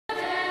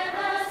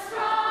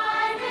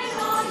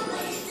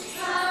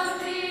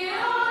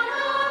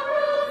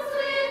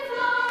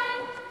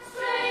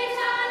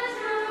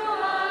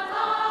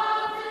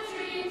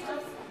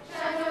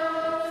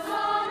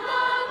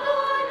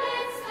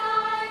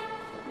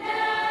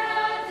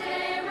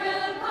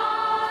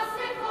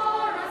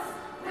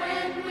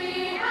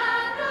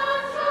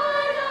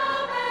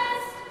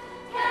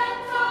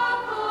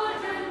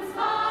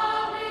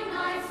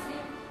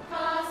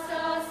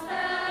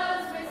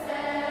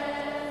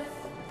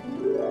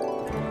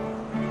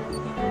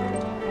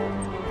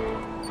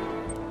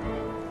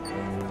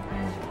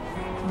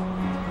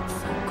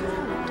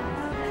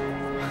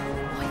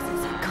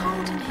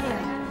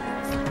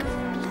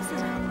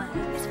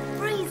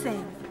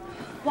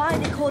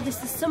they call this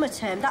the summer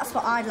term? That's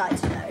what I'd like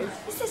to know.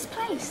 What's this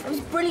place? There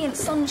was brilliant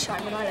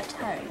sunshine when I left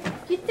home.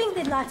 You'd think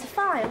they'd light a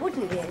fire,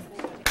 wouldn't you?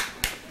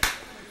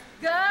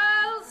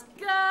 Girls,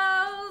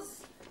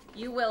 girls!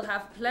 You will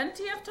have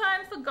plenty of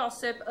time for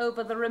gossip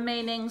over the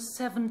remaining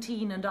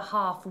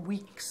 17.5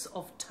 weeks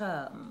of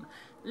term.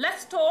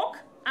 Less talk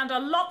and a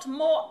lot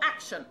more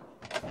action.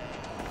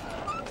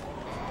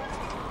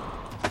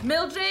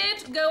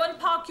 Mildred, go and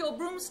park your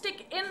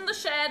broomstick in the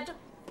shed.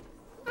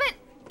 But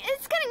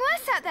it's getting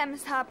worse out there,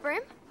 Miss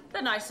Hardbroom.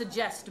 Then I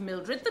suggest,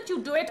 Mildred, that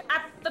you do it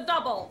at the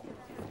double.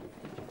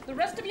 The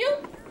rest of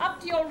you, up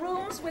to your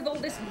rooms with all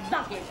this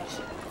luggage.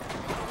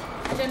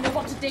 I don't know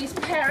what today's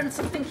parents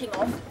are thinking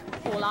of.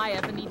 All I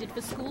ever needed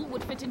for school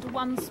would fit into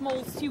one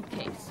small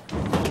suitcase.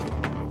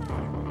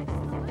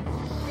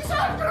 Miss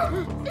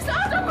Hardbroom! Miss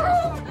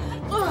Hardbroom!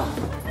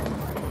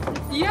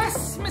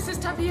 Yes, Mrs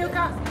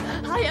Tapioca.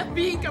 I have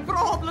big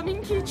problem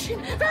in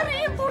kitchen.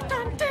 Very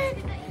important.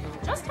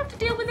 Just have to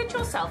deal with it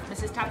yourself,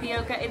 Mrs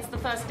Tapioca. It's the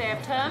first day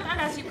of term, and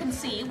as you can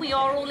see, we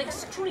are all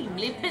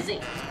extremely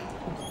busy.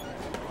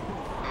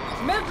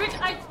 Mildred,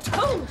 I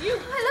told you!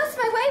 I lost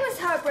my way, Miss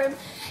Hardbroom.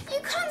 You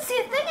can't see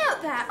a thing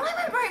out there. I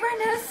went right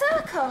round in a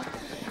circle.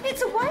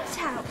 It's a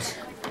whiteout.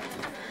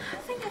 I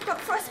think I've got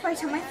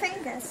frostbite on my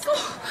fingers.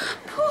 Oh,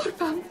 poor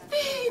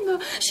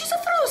Bambina. She's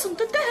frozen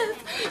to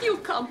death. You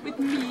come with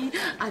me.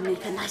 I'll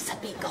make a nice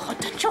big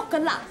hot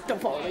chocolate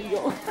for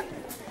you.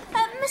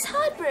 Miss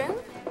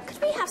Hardbroom,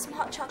 could we have some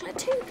hot chocolate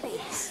too,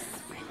 please?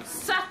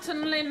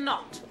 Certainly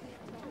not.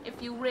 If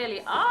you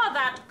really are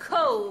that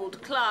cold,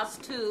 Class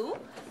 2,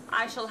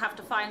 I shall have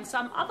to find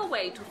some other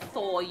way to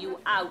thaw you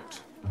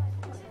out.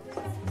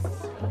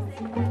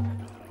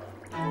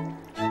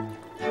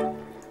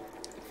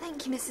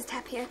 Thank you, Mrs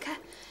Tapioca.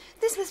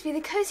 This must be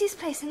the cosiest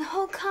place in the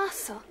whole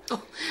castle.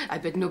 Oh, I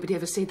bet nobody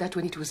ever said that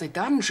when it was a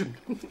dungeon.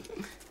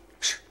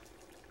 Shh.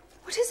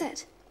 What is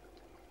it?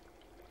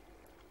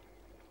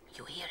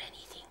 You hear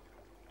anything?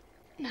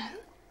 No.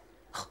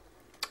 Oh,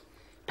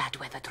 bad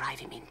weather drive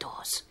him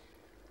indoors.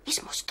 He's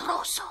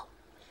monstruoso.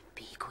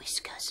 Big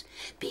whiskers,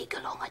 big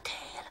long a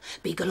tail,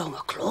 big long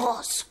a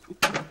claws.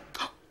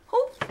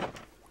 Oh.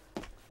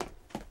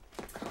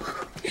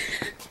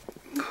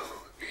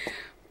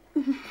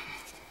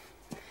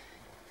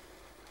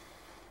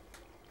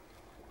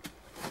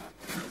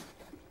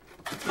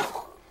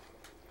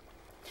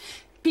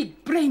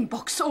 Big brain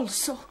box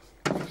also.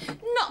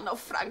 None of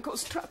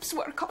Franco's traps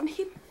work on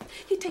him.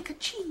 He take a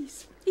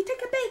cheese. He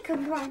take a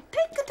bacon rind.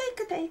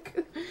 Take.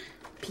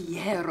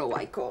 Piero,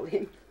 I call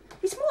him.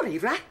 He's more a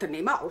rat than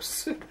a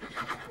mouse.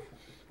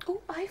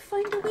 Oh, I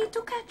find a way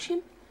to catch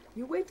him.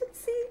 You wait and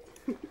see.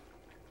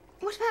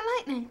 What about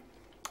lightning?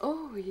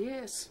 Oh,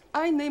 yes.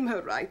 I name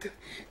her right.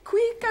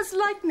 Quick as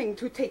lightning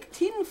to take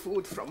tin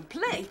food from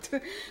plate.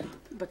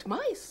 But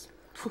mice,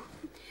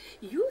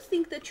 you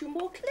think that you're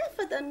more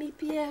clever than me,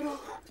 Piero.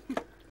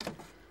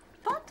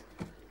 But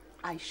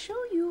I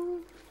show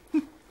you.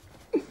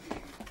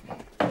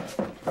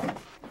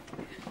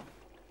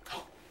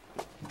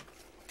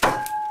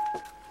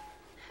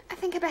 I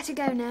think I better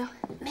go now.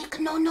 Make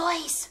no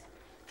noise.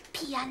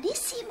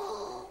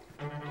 Pianissimo.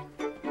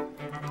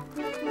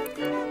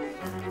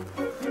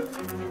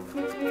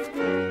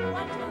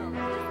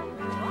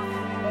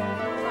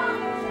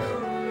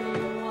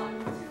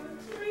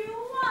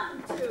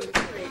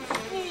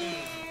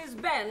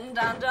 Bend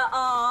under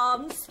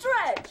arm,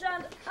 stretch,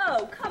 and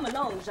oh, come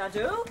along,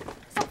 Jadoo.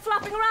 Stop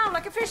flapping around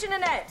like a fish in a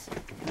net.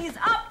 Knees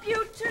up,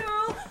 you two.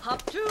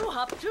 Hop two,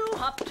 hop two,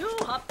 hop two,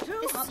 hop two.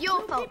 This is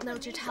your fault,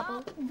 Mildred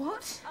Hubble.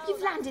 What?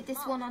 You've landed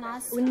this one on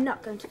us. We're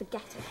not going to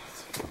forget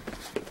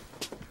it.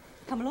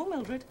 Come along,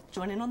 Mildred.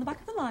 Join in on the back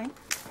of the line.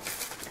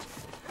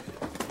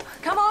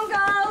 Come on,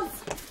 girls.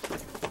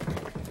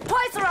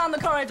 Twice around the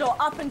corridor,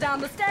 up and down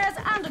the stairs,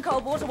 and a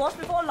cold water wash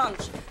before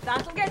lunch.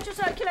 That'll get your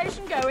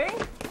circulation going.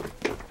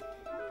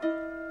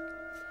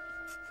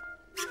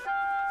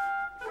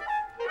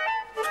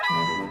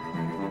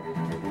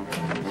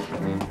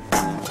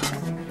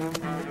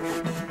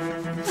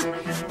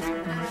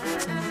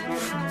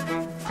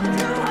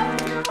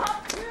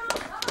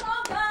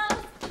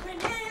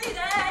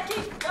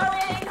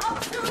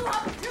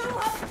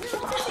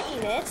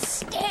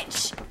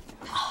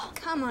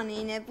 Come on,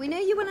 Enid. We know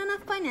you well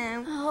enough by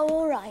now. Oh,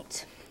 all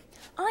right.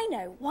 I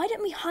know. Why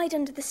don't we hide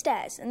under the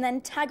stairs and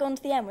then tag on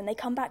to the end when they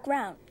come back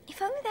round?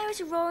 If only there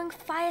was a roaring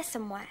fire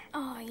somewhere.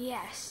 Oh,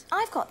 yes.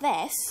 I've got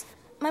this.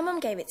 My mum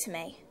gave it to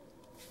me.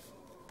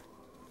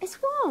 It's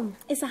warm.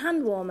 It's a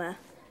hand warmer.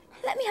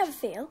 Let me have a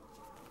feel.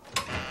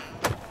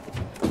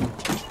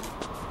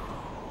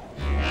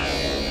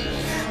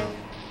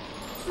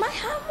 My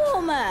hand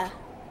warmer.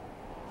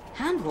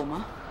 Hand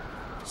warmer?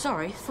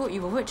 Sorry, thought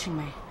you were witching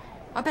me.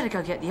 I better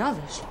go get the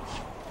others.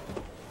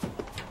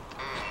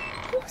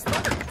 What's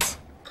that?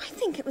 I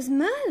think it was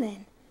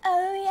Merlin.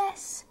 Oh,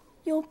 yes.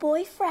 Your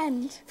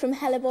boyfriend from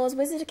Hellibore's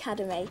Wizard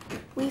Academy.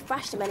 We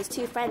thrashed him and his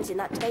two friends in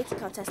that debating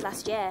contest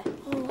last year.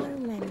 Oh, I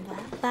remember.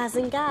 Baz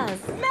and Gaz.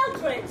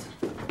 Mildred!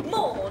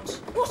 Maud!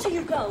 What are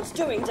you girls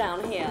doing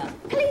down here?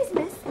 Please,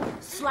 miss.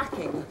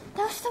 Slacking.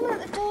 There's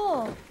someone at the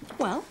door.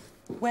 Well,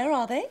 where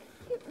are they?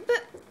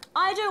 But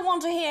I don't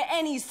want to hear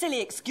any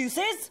silly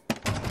excuses.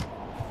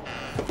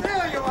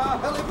 There you are,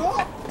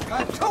 Hellibore.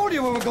 I told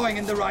you we were going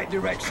in the right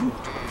direction.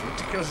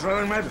 Ridiculous,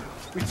 Rowan-Webb.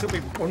 We'd still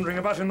be wandering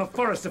about in the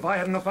forest if I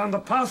hadn't have found the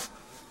path.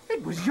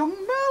 It was young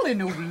Merlin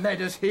who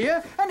led us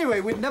here.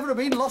 Anyway, we'd never have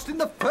been lost in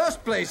the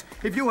first place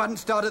if you hadn't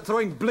started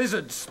throwing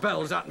blizzard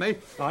spells at me.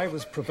 I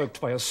was provoked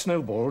by a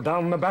snowball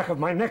down the back of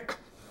my neck.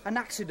 An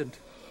accident.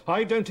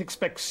 I don't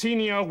expect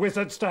senior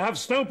wizards to have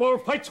snowball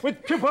fights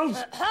with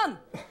pupils.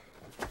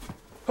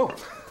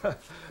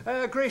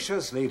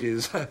 Gracious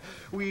ladies,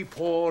 we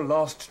poor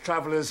lost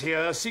travellers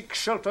here seek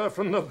shelter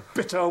from the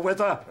bitter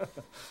weather.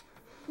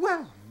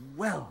 Well,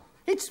 well,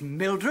 it's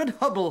Mildred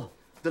Hubble,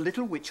 the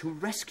little witch who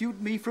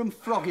rescued me from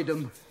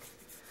Froggedom.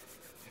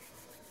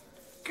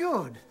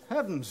 Good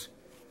heavens.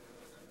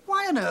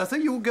 Why on earth are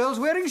you girls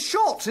wearing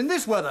shorts in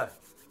this weather?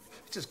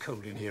 It's as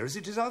cold in here as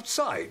it is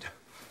outside.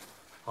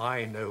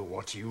 I know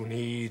what you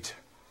need.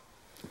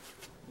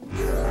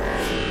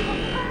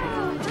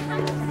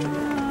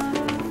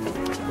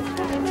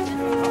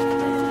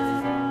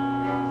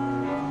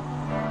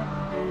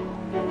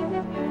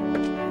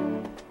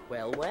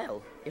 Well,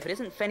 well, if it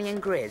isn't Fenny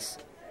and Grizz.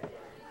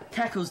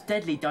 Cackle's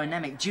deadly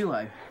dynamic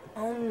duo.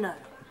 Oh no,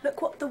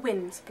 look what the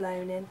wind's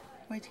blown in.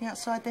 Waiting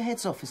outside the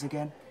head's office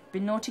again.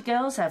 Been naughty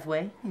girls, have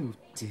we? Oh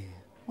dear,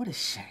 what a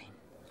shame.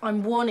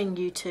 I'm warning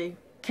you two.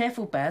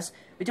 Careful, Baz.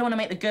 We don't want to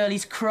make the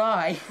girlies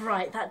cry.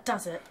 Right, that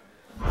does it.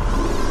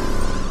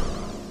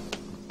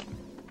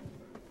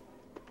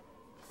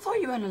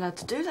 Thought you weren't allowed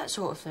to do that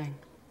sort of thing.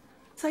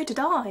 So did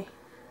I.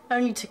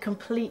 Only to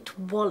complete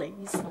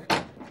Wally's.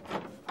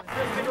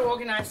 Going to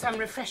organise some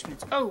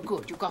refreshments. Oh,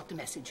 good, you got the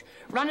message.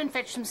 Run and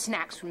fetch some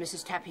snacks from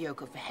Mrs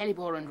Tapioca for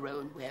Hellibore and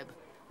Rowan-Webb.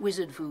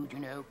 Wizard food, you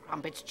know,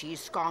 crumpets, cheese,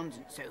 scones,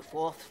 and so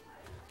forth.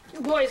 You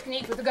boys can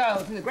eat with the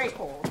girls in the Great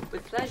Hall.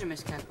 With pleasure,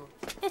 Miss Cackle.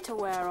 It'll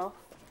wear off.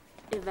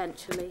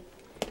 Eventually.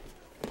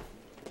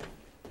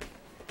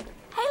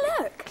 Hey,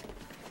 look!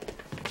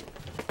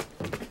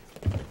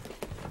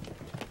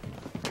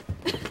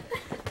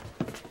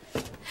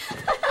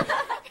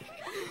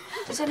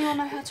 Does anyone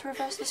know how to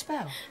reverse the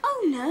spell?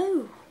 Oh,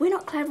 no. We're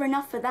not clever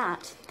enough for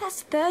that.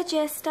 That's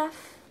third-year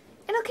stuff.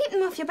 It'll keep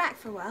them off your back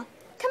for a while.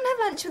 Come and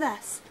have lunch with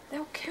us.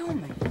 They'll kill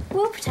me.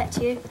 We'll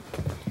protect you.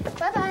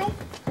 Bye-bye.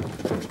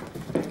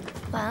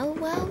 Well,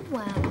 well,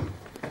 well.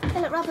 They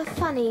look rather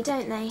funny,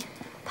 don't they?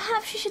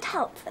 Perhaps you should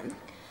help them,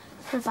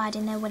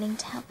 providing they're willing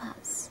to help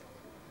us.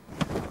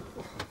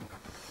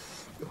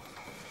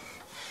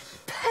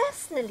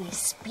 Personally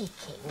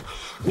speaking,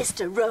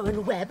 Mr.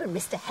 Rowan-Webb and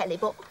Mr.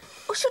 Hellibore,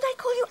 or should I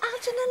call you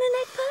Algernon and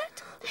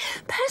Egbert?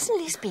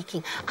 Personally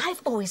speaking,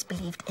 I've always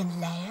believed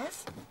in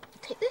layers.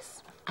 Take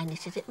this, I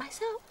knitted it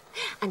myself.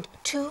 And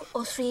 2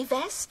 or 3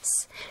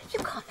 vests. You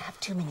can't have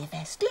too many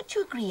vests, don't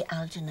you agree,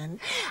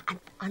 Algernon? And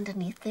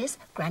underneath this,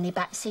 Granny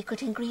Bat's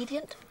secret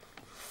ingredient,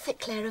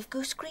 thick layer of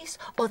goose grease,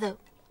 although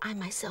I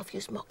myself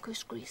use mock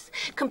goose grease,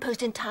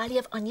 composed entirely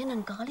of onion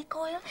and garlic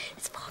oil.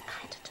 It's far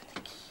kinder to the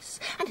geese,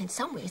 and in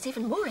some ways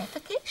even more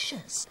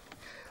efficacious.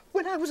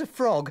 When I was a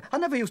frog, I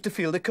never used to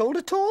feel the cold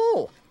at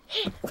all.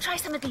 Here, try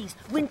some of these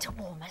winter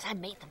warmers. I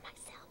made them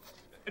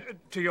myself.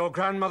 To your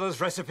grandmother's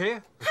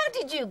recipe? How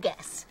did you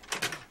guess?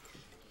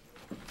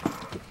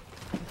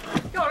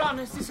 Your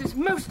Honours, this is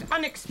most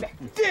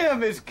unexpected. Dear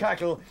Miss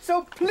Cackle,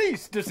 so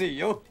pleased to see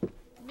you.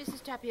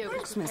 Mrs Tapioca is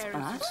Thanks, Miss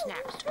preparing some Bat.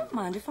 snacks. Don't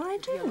mind if I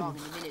Be do. along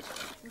in a minute.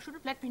 You should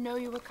have let me know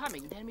you were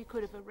coming, then we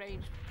could have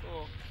arranged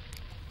for...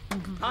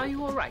 Are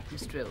you all right,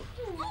 Miss Drill?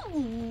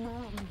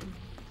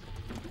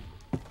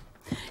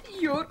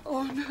 Your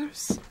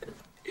Honours,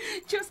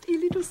 just a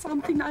little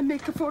something I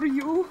make for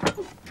you.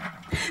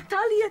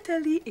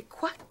 Tagliatelle e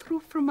 4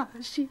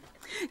 formaggi.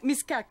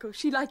 Miss Cackle,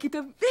 she like it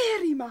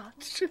very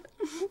much.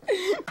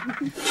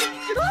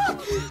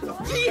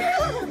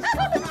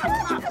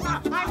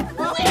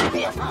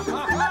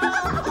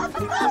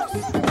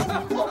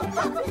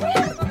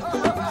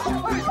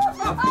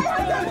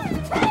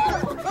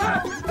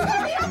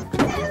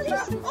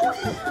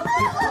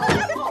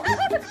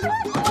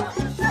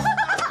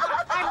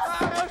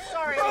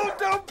 Oh,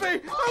 don't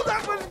be! Oh,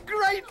 that was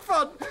great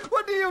fun!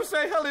 What do you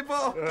say,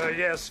 Hellibore?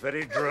 Yes,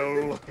 very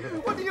droll.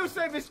 What do you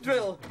say, Miss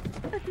Drill?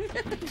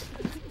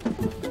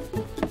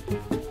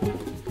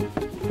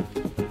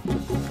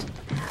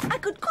 I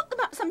could cook them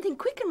up something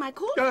quick in my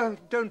cauldron.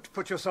 Don't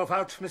put yourself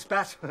out, Miss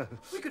Bat.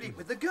 We could eat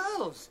with the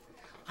girls.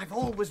 I've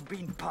always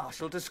been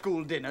partial to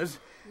school dinners.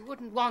 You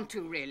wouldn't want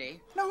to,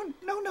 really.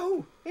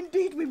 No.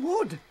 Indeed we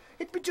would.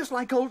 It'd be just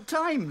like old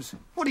times.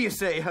 What do you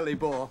say,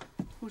 Hellibore?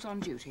 Who's on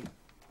duty?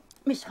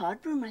 Miss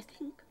Hardbroom, I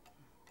think.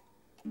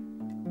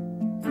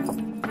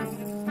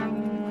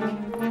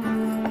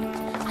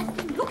 I've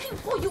been looking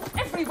for you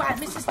everywhere,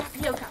 Mrs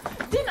Tapioca.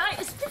 Dinner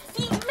is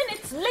 15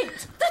 minutes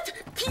late. That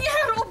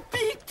Piero,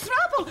 big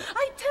trouble.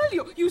 I tell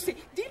you, you say,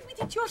 deal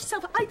with it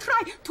yourself. I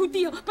try to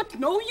deal, but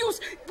no use.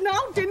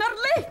 Now dinner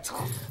late.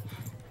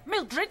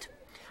 Mildred,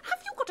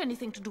 Have you got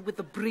anything to do with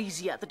the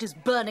brazier that is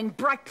burning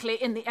brightly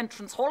in the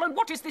entrance hall? And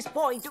what is this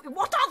boy doing?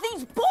 What are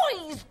these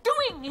boys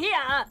doing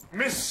here?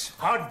 Miss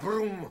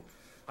Hardbroom,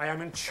 I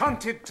am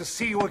enchanted to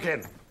see you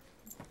again.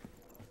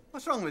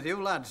 What's wrong with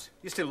you, lads?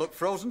 You still look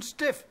frozen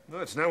stiff. No,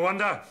 it's no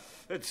wonder.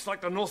 It's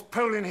like the North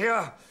Pole in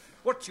here.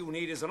 What you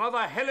need is another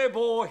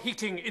Hellibore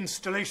heating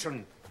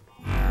installation.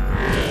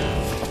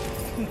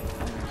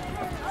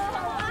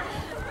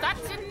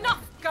 That's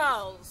enough,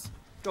 girls.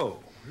 Oh,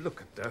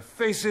 look at their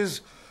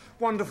faces.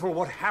 Wonderful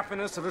what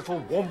happiness a little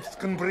warmth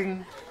can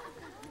bring.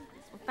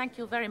 Well, thank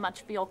you very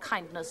much for your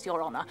kindness,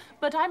 Your Honour.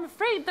 But I'm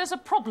afraid there's a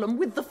problem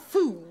with the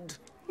food.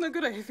 The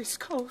gravy's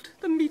cold,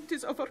 the meat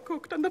is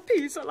overcooked, and the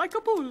peas are like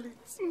a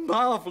bullets.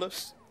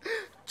 Marvellous.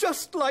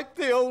 Just like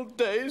the old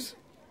days.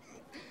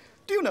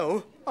 Do you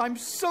know, I'm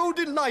so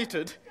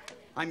delighted.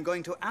 I'm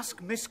going to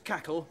ask Miss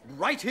Cackle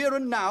right here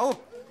and now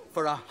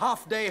for a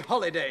half-day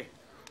holiday.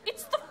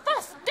 It's the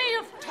first day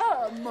of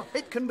term.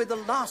 It can be the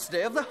last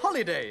day of the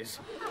holidays.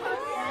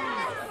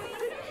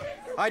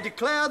 I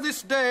declare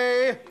this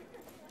day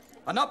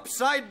an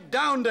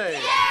upside-down day.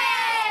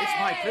 Yay! It's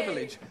my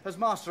privilege as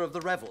master of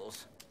the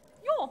revels.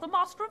 You're the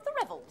master of the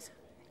revels.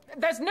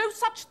 There's no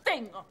such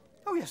thing.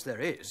 Oh, yes, there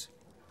is.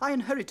 I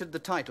inherited the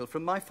title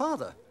from my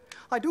father.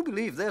 I do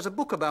believe there's a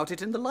book about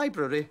it in the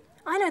library.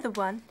 I know the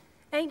one.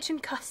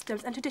 Ancient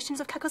Customs and Traditions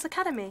of Cackle's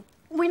Academy.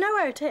 We know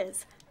where it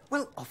is.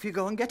 Well, off you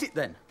go and get it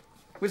then.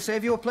 We'll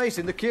save you a place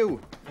in the queue.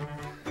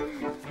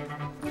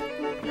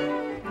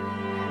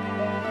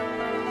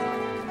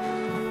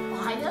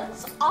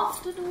 Lions,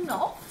 afternoon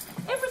off.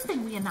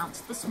 Everything we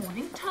announced this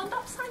morning turned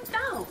upside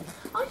down.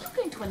 Are you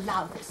going to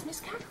allow this, Miss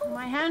Cackle?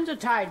 My hands are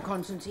tied,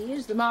 Constance. He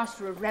is the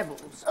master of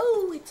revels.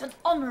 Oh, it's an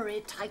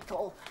honorary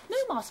title. No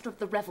master of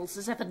the revels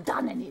has ever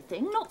done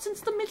anything, not since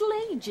the Middle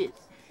Ages.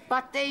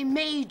 But they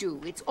may do.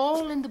 It's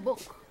all in the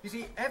book. You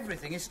see,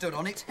 everything is stood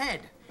on its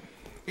head.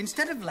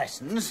 Instead of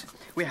lessons,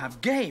 we have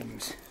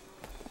games.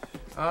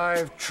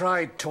 I've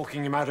tried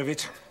talking him out of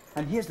it.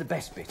 And here's the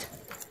best bit.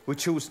 We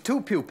choose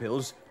 2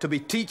 pupils to be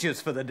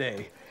teachers for the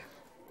day.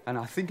 And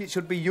I think it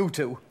should be you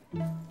two.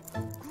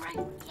 Great,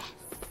 yes.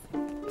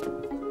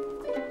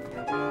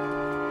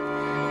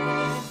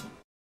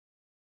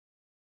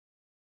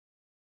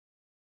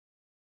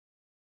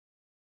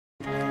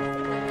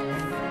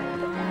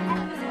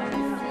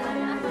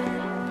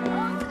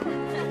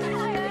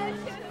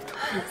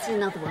 That's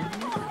another one.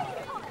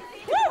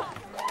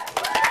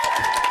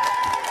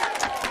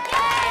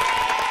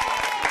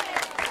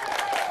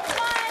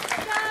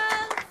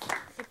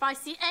 If I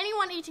see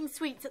anyone eating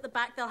sweets at the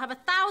back, they'll have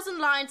 1,000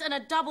 lines and a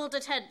double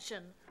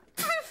detention.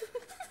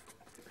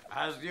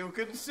 As you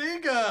can see,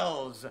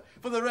 girls,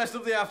 for the rest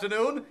of the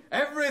afternoon,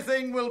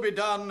 everything will be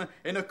done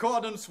in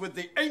accordance with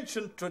the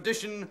ancient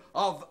tradition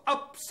of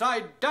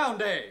Upside Down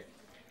Day.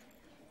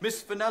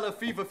 Miss Fenella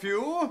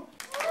Feverfew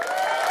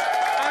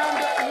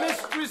and Miss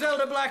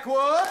Griselda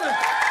Blackwood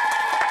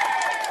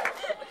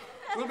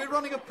will be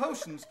running a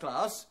potions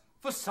class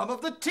for some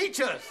of the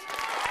teachers.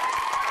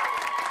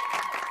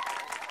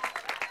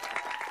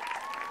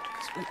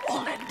 This will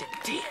all end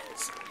in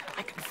tears.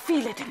 I can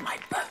feel it in my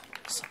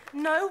bones.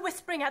 No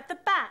whispering at the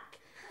back.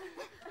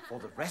 For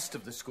the rest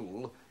of the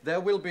school,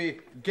 there will be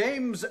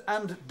games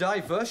and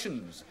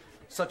diversions,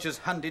 such as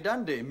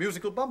handy-dandy,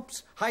 musical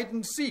bumps,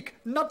 hide-and-seek,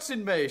 nuts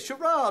in May,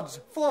 charades,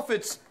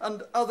 forfeits,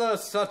 and other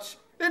such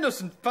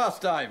innocent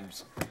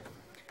pastimes.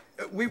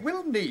 We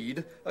will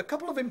need a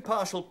couple of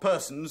impartial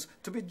persons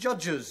to be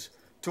judges,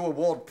 to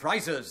award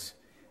prizes,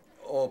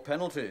 or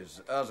penalties,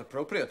 as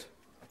appropriate.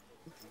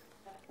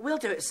 We'll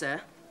do it,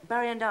 sir.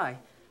 Barry and I.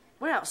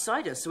 We're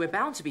outsiders, so we're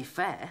bound to be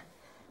fair.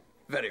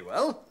 Very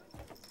well.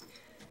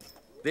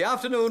 The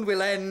afternoon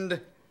will end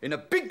in a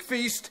big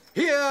feast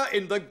here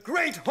in the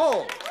Great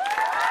Hall.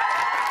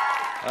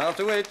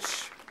 After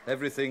which,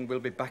 everything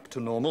will be back to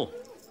normal.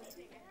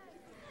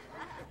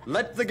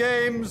 Let the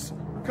games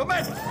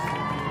commence!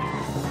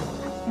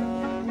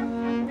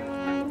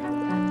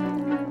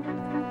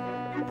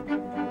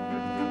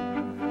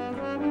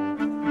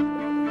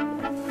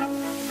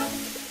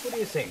 What do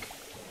you think?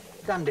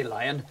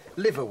 Dandelion,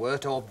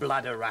 liverwort or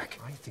bladder rack?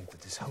 I think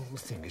that this whole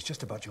thing is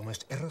just about your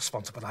most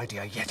irresponsible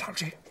idea yet,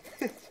 Algie.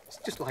 It's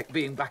just like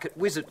being back at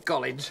Wizard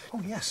College.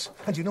 Oh, yes.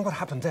 And you know what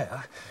happened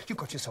there? You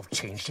got yourself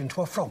changed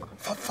into a frog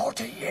for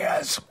 40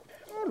 years.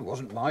 Well, it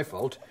wasn't my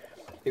fault.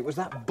 It was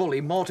that bully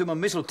Mortimer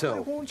Mistletoe.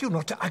 I warned you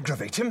not to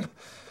aggravate him.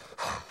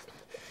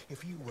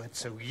 If you weren't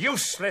so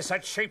useless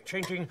at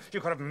shape-changing,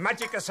 you could have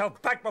magicked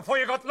yourself back before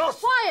you got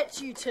lost.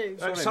 Quiet, you two.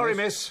 Sorry,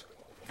 miss.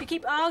 If you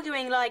keep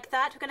arguing like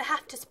that, we're going to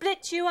have to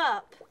split you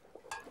up.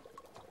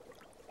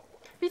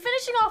 Be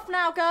finishing off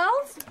now,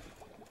 girls.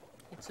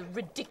 It's a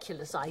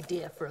ridiculous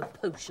idea for a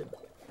potion.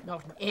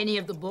 Not in any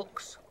of the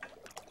books.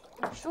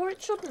 I'm sure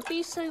it shouldn't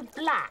be so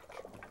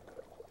black.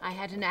 I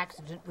had an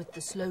accident with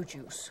the slow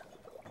juice.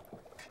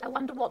 I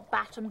wonder what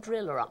Bat and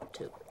Drill are up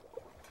to.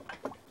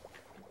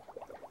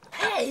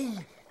 Hey,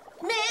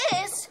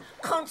 Miss!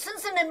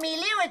 Constance and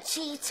Amelia are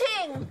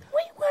cheating.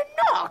 We were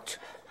not.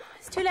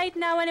 It's too late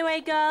now anyway,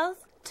 girls.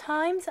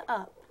 Time's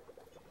up.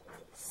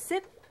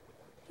 Sip,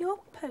 Your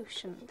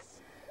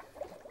potions.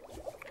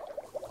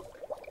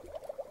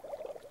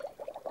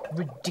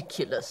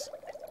 Ridiculous.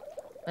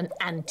 An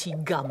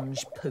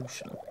anti-gunge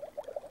potion.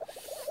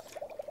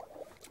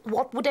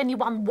 What would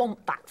anyone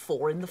want that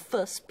for in the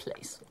first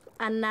place?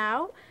 And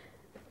now,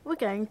 we're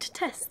going to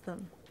test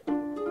them. I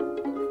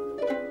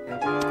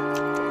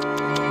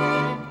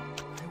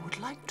would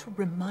like to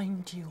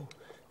remind you,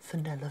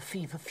 Fenella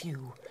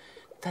Feverfew,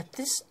 that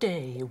this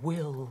day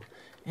will,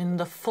 in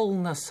the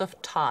fullness of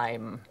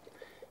time,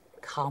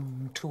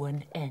 come to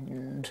an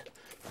end.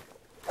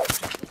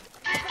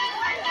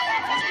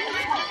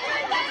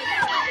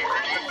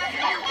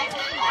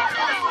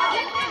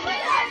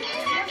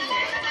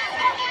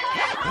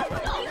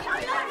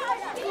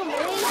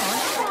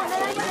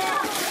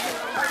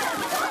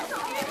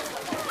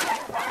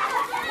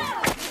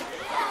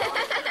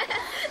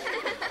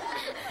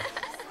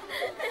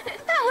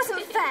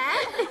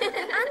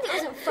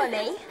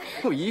 Funny.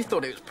 Well, you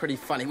thought it was pretty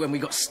funny when we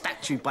got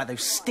statued by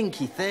those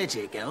stinky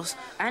third-year girls.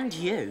 And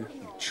you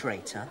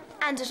traitor.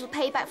 And it'll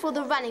pay back for all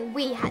the running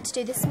we had to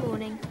do this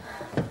morning.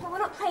 Well, we're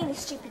not playing this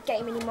stupid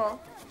game anymore.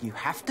 You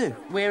have to.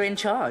 We're in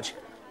charge.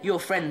 Your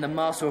friend, the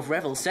Master of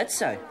Revel, said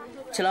so.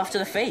 Till after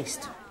the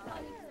feast.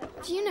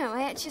 Do you know,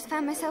 I actually just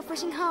found myself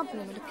wishing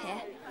Harborough would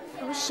appear.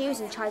 I wish she was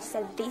in charge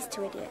instead of these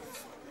two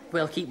idiots.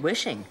 We'll keep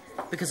wishing,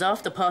 because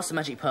after Pass the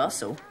Magic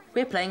Parcel,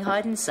 we're playing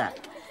hide and sack.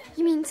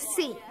 You mean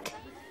seek?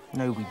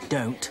 No, we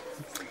don't.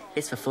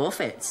 It's for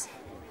forfeits.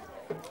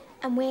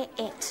 And we're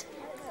it.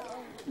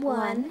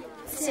 1,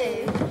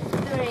 2,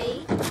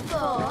 3,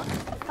 4,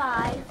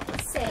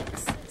 5,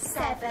 6,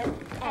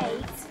 7,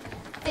 8,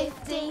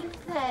 15,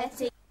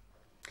 30.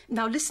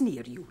 Now listen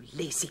here, you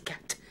lazy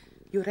cat.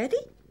 You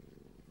ready?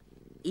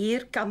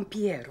 Here come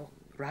Piero,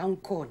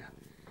 round corner,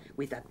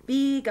 with a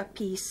big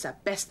piece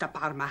of best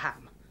Parma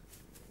ham.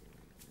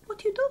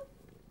 What you do?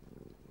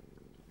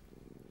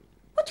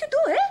 What you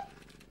do, eh?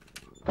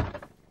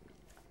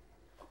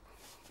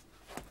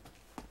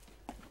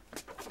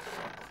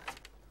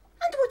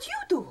 And what you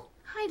do?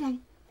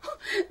 Hiding.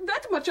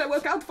 That much I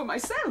work out for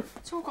myself.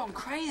 It's all gone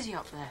crazy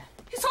up there.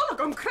 It's all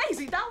gone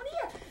crazy down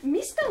here.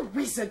 Mr.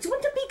 Wizards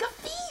want a bigger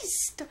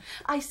feast.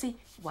 I say,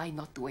 why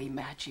not do a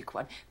magic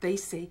one? They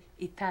say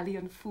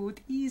Italian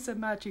food is a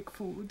magic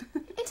food.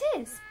 It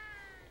is.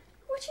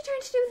 What are you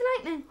trying to do with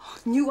lightning?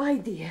 New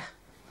idea.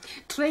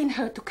 Train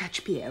her to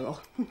catch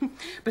Piero.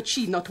 But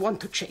she not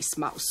want to chase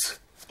mouse.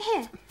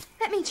 Here,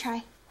 let me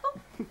try. Oh.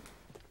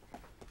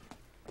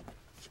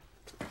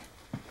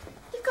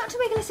 You've got to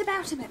wiggle it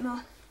about a bit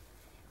more.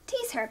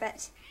 Tease her a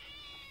bit.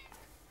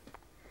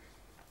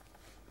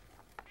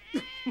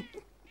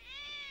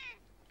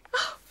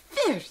 Oh,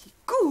 very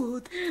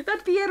good.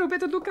 That Piero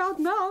better look out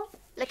now.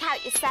 Look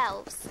out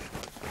yourselves.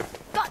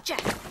 Gotcha.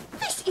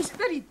 This is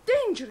very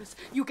dangerous.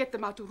 You get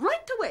them out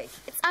right away.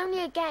 It's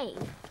only a game.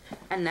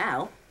 And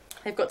now,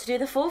 they've got to do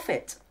the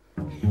forfeit.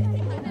 I'll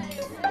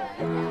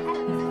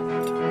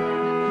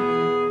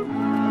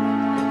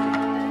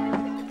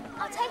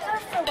take her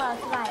off for a while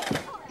if you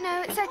like.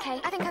 No, it's okay.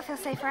 I think I feel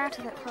safer out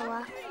of it for a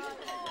while.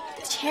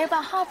 Did you hear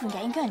about Harborough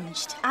getting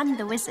gunged? And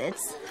the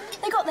wizards?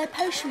 They got their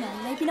potion on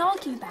and they've been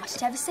arguing about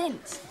it ever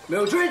since.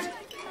 Mildred!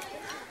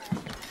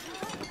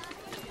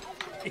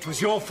 It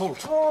was your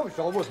fault. Oh, it's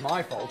always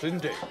my fault,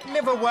 isn't it?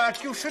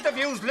 Liverwort. You should have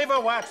used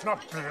liverwort,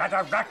 not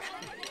bladderwrack.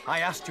 I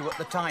asked you at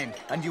the time,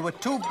 and you were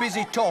too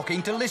busy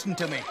talking to listen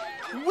to me.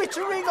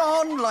 Whittering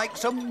on like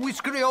some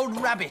whiskery old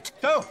rabbit.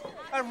 Oh,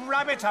 a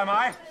rabbit, am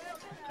I?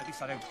 At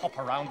least I don't hop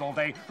around all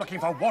day looking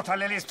for water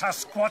lilies to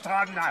squat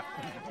on.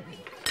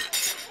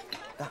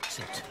 That's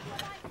it.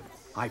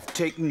 I've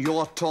taken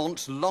your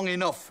taunts long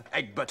enough,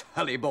 Egbert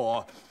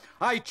Hellibore.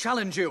 I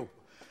challenge you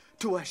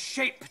to a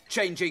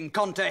shape-changing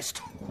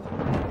contest.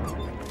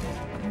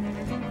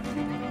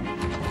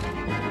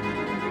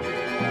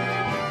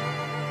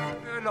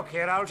 Look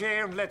here,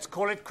 Algernon, let's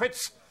call it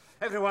quits.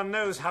 Everyone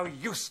knows how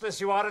useless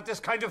you are at this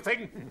kind of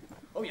thing.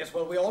 Oh, yes,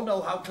 well, we all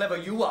know how clever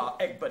you are,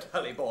 Egbert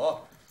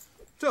Hellibore.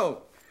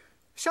 So,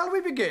 shall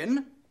we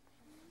begin?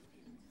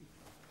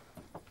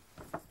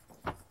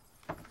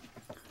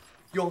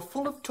 You're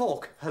full of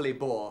talk,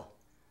 Hellibore,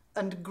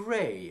 and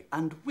grey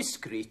and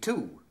whiskery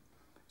too.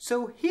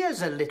 So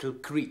here's a little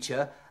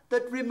creature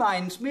that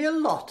reminds me a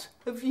lot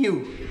of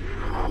you.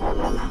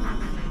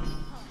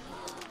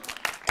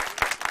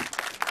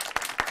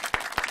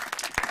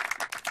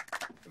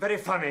 Very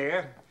funny,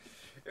 eh?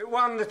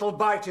 One little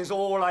bite is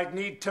all I'd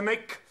need to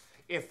make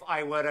if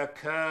I were a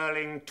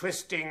curling,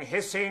 twisting,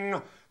 hissing,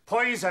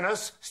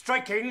 poisonous,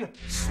 striking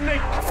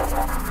snake.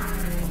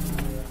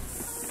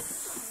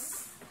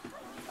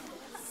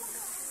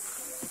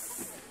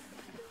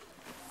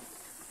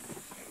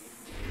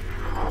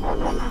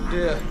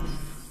 Dear,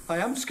 I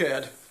am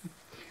scared.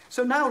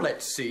 So now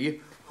let's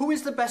see who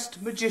is the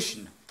best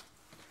magician.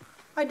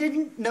 I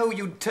didn't know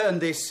you'd turn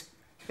this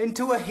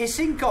into a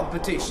hissing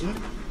competition.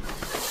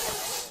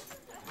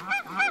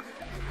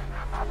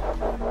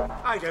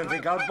 I don't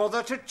think I'll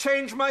bother to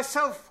change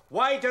myself.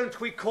 Why don't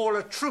we call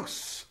a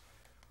truce?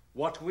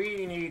 What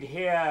we need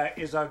here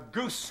is a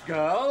goose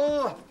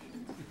girl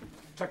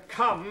to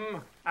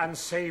come and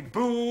say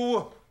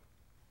boo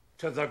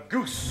to the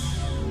goose.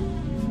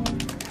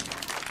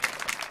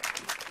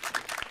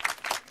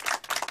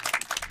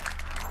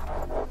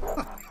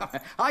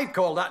 I'd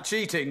call that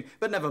cheating,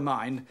 but never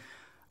mind.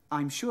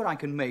 I'm sure I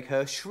can make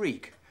her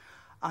shriek.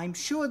 I'm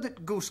sure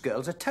that goose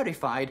girls are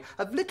terrified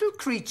of little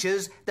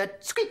creatures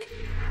that squeak.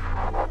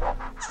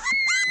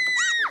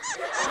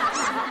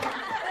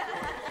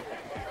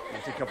 You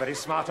think you're very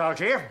smart,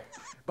 Algie.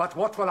 But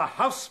what will a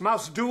house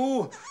mouse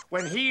do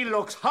when he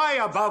looks high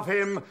above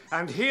him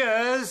and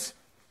hears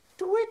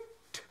twit,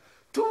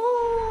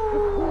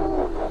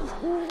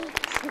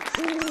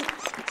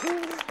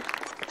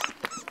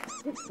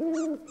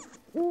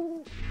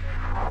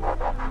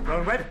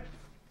 Rowan-Webb.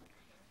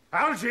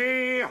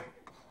 Algie!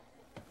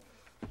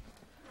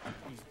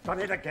 He's done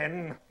it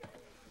again.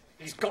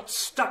 He's got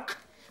stuck.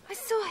 I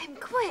saw him,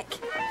 quick.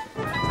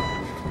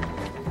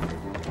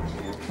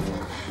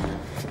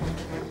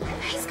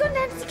 He's gone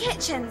down to the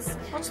kitchens.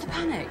 What's the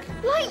panic?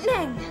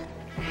 Lightning!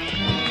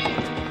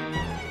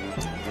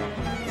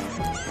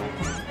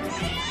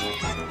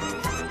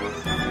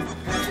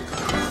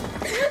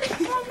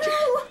 Oh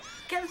no!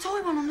 Get the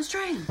toy one on the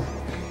string.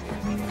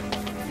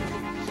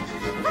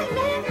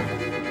 Lightning!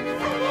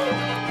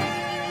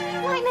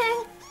 Lightning!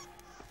 Lightning!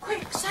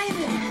 Quick, save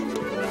him!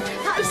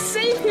 I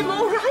saved him,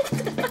 all right.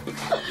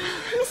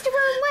 Mr.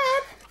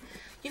 Rowan-Webb!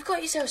 You've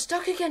got yourself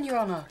stuck again, Your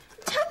Honour.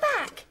 Turn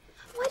back!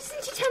 Why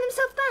doesn't he turn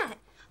himself back?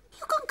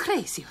 You gone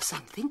crazy or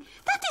something?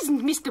 That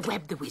isn't Mr.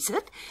 Webb the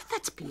wizard.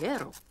 That's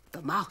Piero,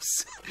 the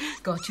mouse.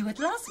 Got you at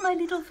last, my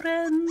little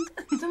friend.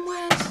 Then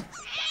where's...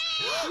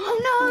 Oh,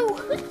 no!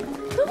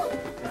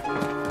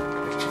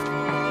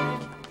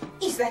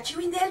 Is that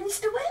you in there,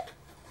 Mr. Webb?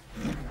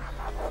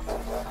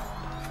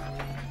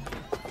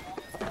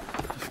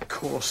 Of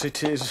course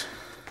it is.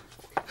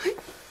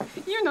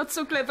 You're not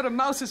so clever a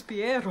mouse as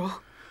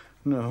Piero.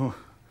 No.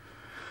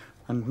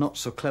 And not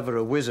so clever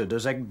a wizard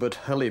as Egbert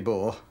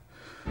Hellibore.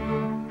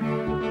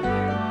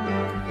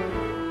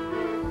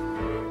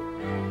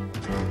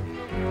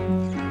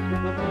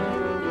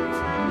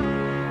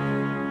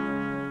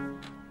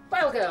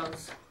 Well,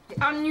 girls, the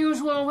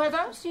unusual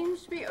weather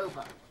seems to be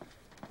over.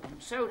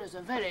 And so does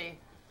a very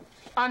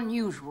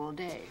unusual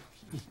day.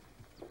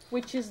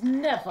 Which is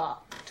never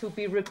to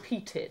be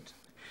repeated.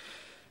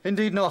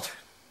 Indeed not.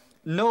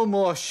 No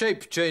more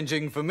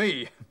shape-changing for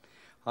me.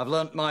 I've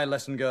learnt my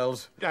lesson,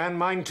 girls. And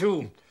mine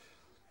too.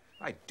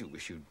 I do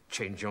wish you'd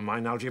change your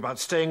mind, Algie, about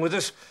staying with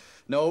us.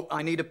 No,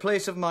 I need a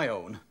place of my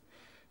own.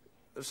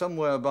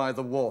 Somewhere by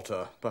the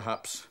water,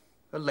 perhaps.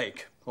 A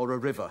lake or a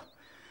river.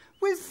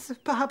 With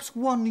perhaps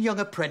one young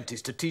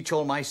apprentice to teach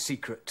all my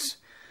secrets.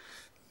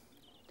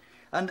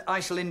 And I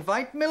shall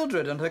invite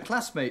Mildred and her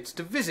classmates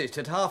to visit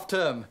at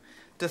half-term,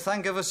 to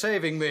thank her for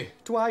saving me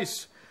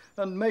twice,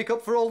 and make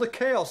up for all the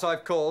chaos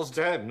I've caused.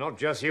 Not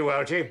just you,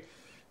 Algie.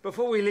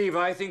 Before we leave,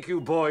 I think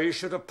you boys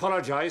should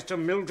apologise to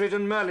Mildred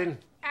and Merlin.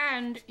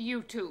 And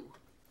you too.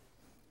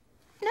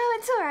 No,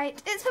 it's all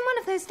right. It's been one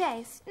of those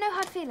days. No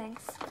hard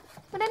feelings.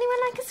 Would anyone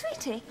like a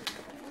sweetie?